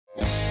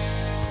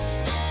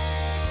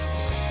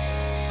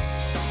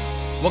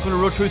Welcome to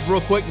Real Truth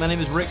Real Quick. My name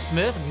is Rick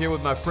Smith. I'm here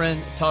with my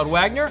friend Todd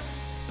Wagner.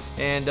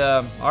 And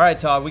all right,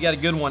 Todd, we got a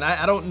good one.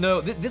 I don't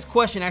know. This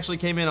question actually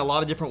came in a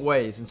lot of different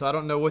ways, and so I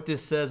don't know what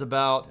this says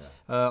about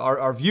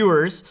our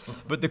viewers,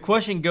 but the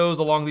question goes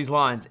along these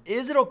lines.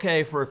 Is it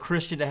okay for a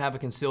Christian to have a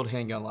concealed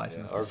handgun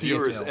license? Our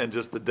viewers and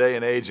just the day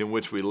and age in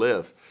which we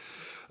live.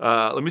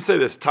 Let me say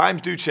this.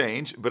 Times do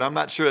change, but I'm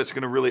not sure that's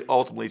going to really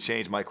ultimately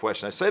change my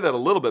question. I say that a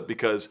little bit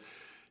because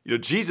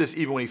Jesus,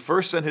 even when he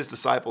first sent his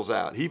disciples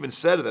out, he even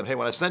said to them, hey,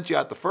 when I sent you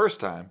out the first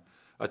time,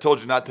 I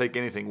told you not to take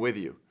anything with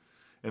you.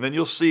 And then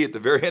you'll see at the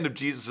very end of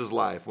Jesus'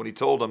 life, when he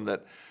told them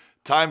that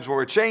times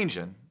were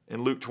changing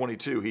in Luke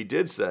 22, he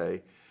did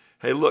say,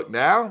 hey, look,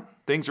 now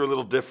things are a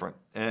little different.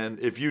 And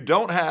if you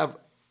don't have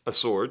a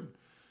sword,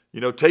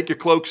 take your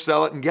cloak,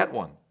 sell it, and get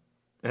one.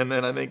 And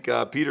then I think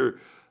Peter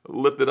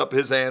lifted up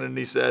his hand and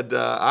he said,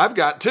 I've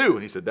got two.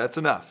 And he said, that's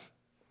enough.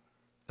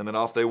 And then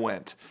off they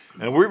went.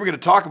 And we're going to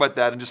talk about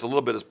that in just a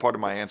little bit as part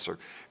of my answer.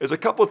 There's a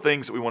couple of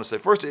things that we want to say.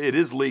 First, it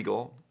is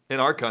legal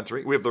in our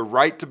country. We have the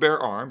right to bear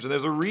arms, and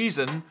there's a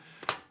reason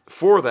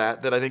for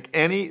that I think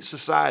any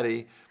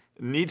society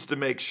needs to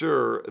make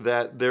sure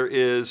that there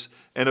is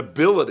an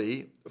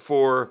ability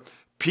for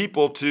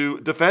people to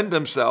defend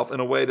themselves in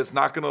a way that's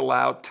not going to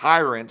allow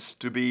tyrants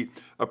to be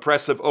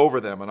oppressive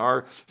over them. And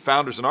our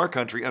founders in our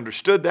country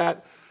understood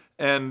that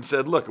and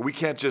said, look, we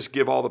can't just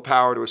give all the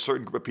power to a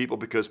certain group of people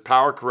because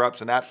power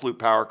corrupts and absolute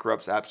power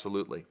corrupts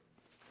absolutely.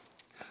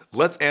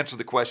 Let's answer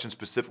the question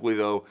specifically,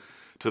 though,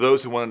 to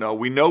those who want to know.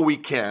 We know we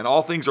can.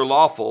 All things are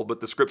lawful,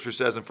 but the scripture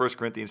says in 1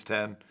 Corinthians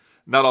 10,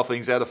 not all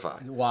things edify.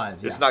 Wise,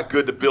 yeah. It's not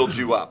good to build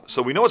you up.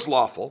 So we know it's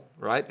lawful,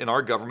 right, in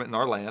our government, in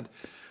our land.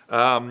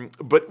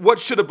 But what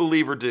should a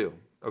believer do?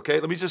 Okay,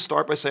 let me just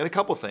start by saying a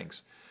couple of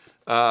things.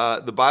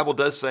 The Bible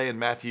does say in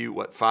Matthew,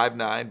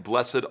 5:9,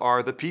 blessed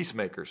are the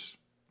peacemakers.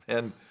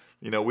 And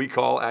we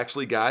call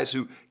actually guys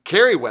who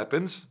carry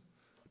weapons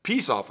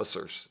peace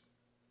officers,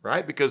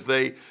 right? Because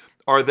they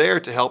are there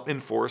to help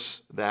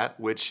enforce that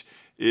which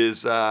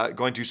is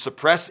going to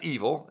suppress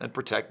evil and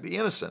protect the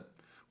innocent,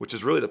 which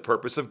is really the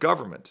purpose of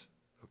government,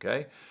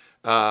 okay?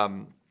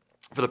 For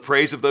the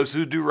praise of those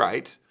who do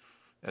right,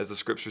 as the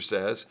scripture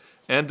says,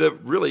 and to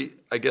really,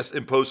 I guess,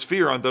 impose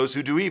fear on those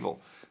who do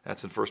evil.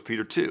 That's in 1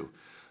 Peter 2.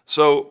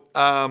 So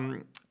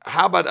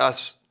how about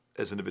us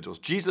as individuals?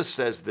 Jesus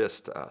says this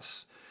to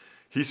us.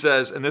 He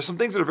says, and there's some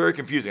things that are very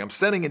confusing. I'm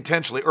sending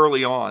intentionally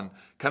early on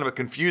kind of a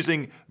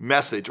confusing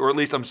message, or at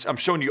least I'm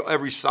showing you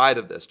every side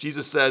of this.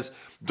 Jesus says,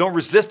 don't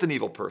resist an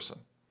evil person.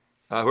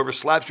 Whoever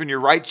slaps you in your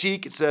right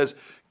cheek, it says,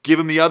 give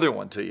him the other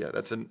one to you.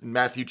 That's in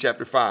Matthew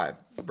chapter 5,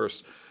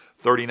 verse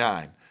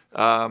 39.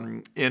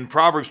 In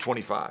Proverbs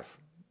 25,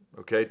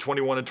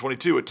 21 and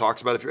 22, it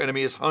talks about if your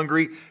enemy is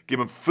hungry, give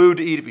him food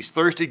to eat. If he's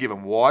thirsty, give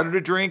him water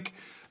to drink.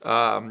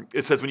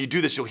 It says when you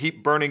do this, you'll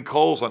heap burning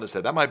coals on his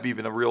head. That might be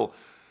even a real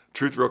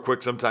truth real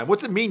quick sometime.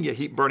 What's it mean you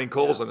heap burning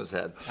coals on his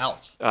head?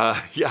 Ouch.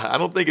 I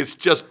don't think it's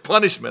just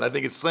punishment. I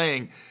think it's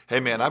saying, hey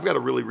man, I've got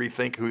to really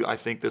rethink who I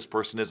think this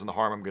person is and the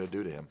harm I'm going to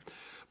do to him.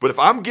 But if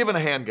I'm given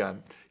a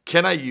handgun,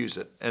 can I use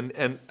it?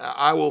 And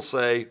I will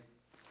say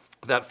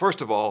that,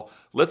 first of all,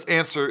 let's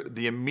answer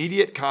the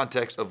immediate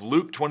context of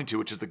Luke 22,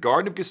 which is the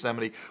Garden of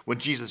Gethsemane, when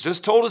Jesus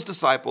just told his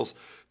disciples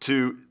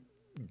to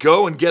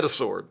go and get a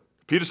sword.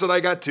 Peter said,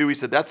 I got two. He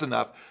said, that's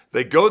enough.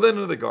 They go then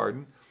into the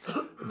garden.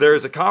 There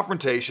is a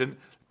confrontation.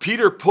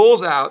 Peter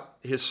pulls out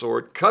his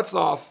sword, cuts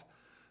off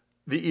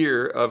the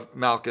ear of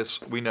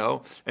Malchus, we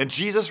know, and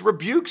Jesus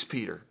rebukes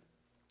Peter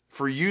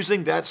for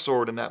using that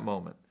sword in that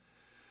moment.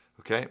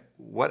 Okay,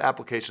 what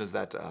application is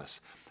that to us?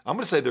 I'm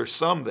going to say there's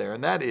some there,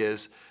 and that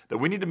is that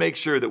we need to make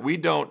sure that we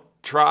don't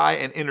try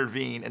and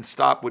intervene and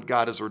stop what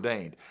God has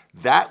ordained.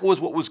 That was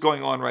what was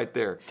going on right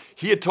there.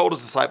 He had told his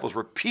disciples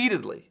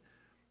repeatedly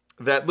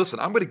that, listen,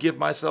 I'm going to give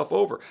myself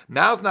over.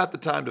 Now's not the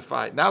time to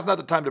fight. Now's not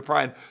the time to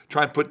try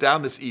and put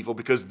down this evil,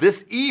 because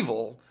this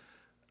evil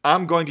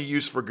I'm going to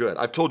use for good.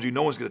 I've told you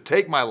no one's going to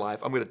take my life.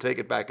 I'm going to take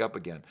it back up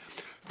again.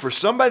 For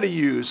somebody to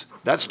use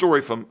that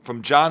story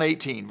from John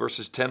 18,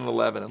 verses 10 and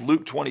 11, and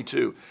Luke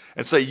 22,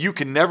 and say you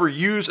can never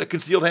use a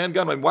concealed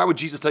handgun, I mean, why would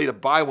Jesus tell you to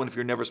buy one if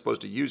you're never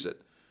supposed to use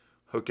it?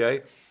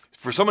 Okay?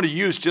 For someone to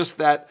use just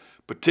that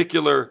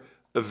particular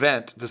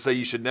event to say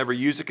you should never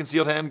use a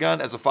concealed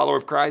handgun as a follower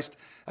of Christ,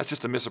 that's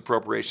just a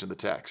misappropriation of the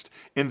text.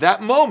 In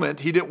that moment,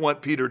 he didn't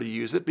want Peter to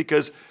use it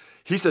because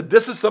he said,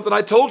 this is something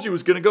I told you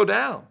was going to go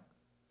down.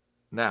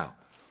 Now,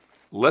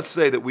 let's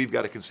say that we've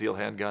got a concealed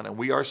handgun and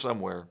we are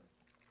somewhere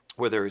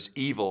where there is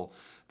evil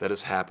that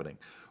is happening.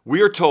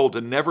 We are told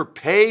to never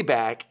pay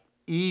back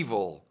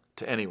evil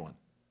to anyone.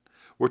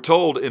 We're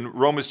told in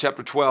Romans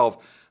chapter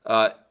 12,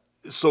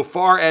 so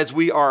far as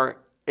we are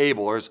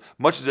able, or as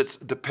much as it's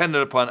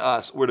dependent upon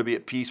us, we're to be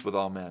at peace with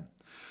all men.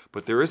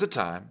 But there is a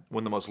time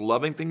when the most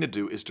loving thing to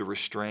do is to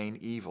restrain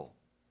evil.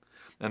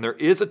 And there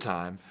is a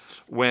time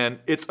when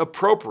it's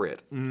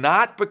appropriate,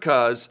 not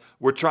because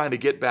we're trying to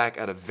get back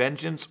out of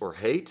vengeance or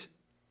hate,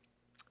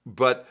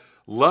 but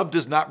love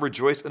does not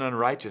rejoice in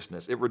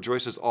unrighteousness. It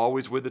rejoices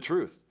always with the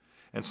truth.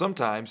 And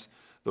sometimes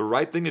The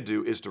right thing to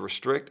do is to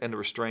restrict and to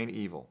restrain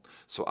evil.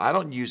 So I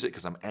don't use it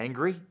because I'm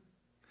angry.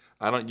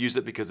 I don't use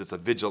it because it's a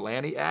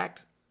vigilante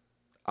act.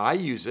 I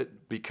use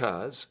it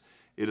because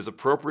it is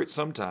appropriate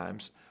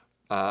sometimes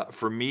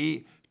for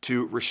me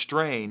to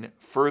restrain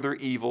further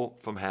evil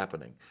from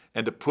happening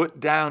and to put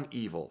down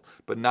evil,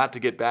 but not to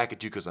get back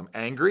at you because I'm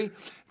angry. In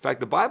fact,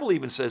 the Bible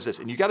even says this,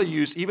 and you got to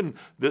use even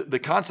the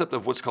concept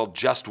of what's called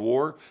just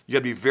war. You got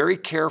to be very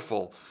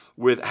careful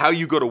with how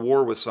you go to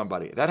war with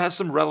somebody. That has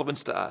some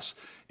relevance to us.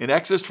 In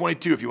Exodus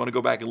 22, if you want to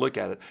go back and look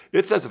at it,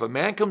 it says if a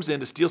man comes in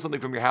to steal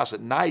something from your house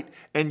at night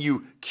and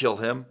you kill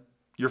him,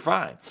 you're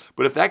fine.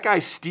 But if that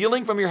guy's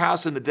stealing from your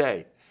house in the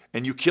day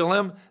and you kill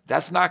him,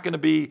 that's not going to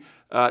be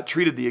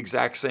treated the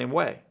exact same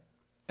way.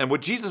 And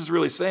what Jesus is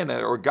really saying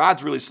there, or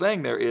God's really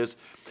saying there is,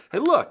 hey,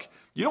 look,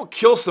 you don't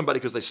kill somebody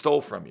because they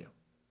stole from you.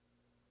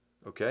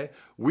 Okay?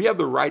 We have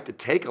the right to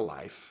take a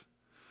life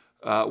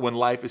when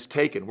life is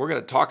taken. We're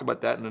going to talk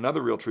about that in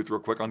another Real Truth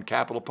real quick on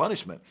capital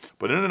punishment.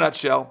 But in a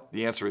nutshell,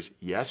 the answer is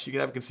yes, you can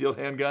have a concealed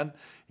handgun.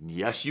 And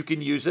yes, you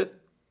can use it.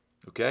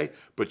 Okay?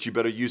 But you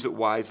better use it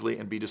wisely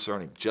and be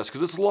discerning. Just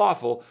because it's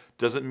lawful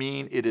doesn't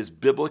mean it is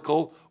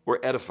biblical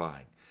or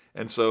edifying.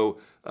 And so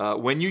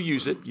when you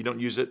use it, you don't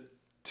use it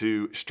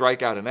to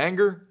strike out in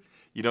anger.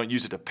 You don't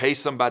use it to pay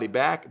somebody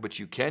back, but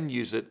you can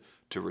use it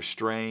to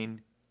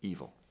restrain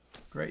evil.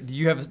 Great.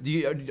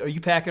 Are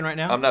you packing right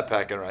now? I'm not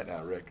packing right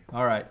now, Rick.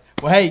 All right.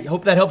 Well, hey,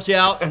 hope that helps you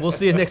out, and we'll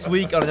see you next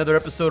week on another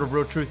episode of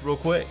Real Truth Real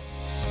Quick.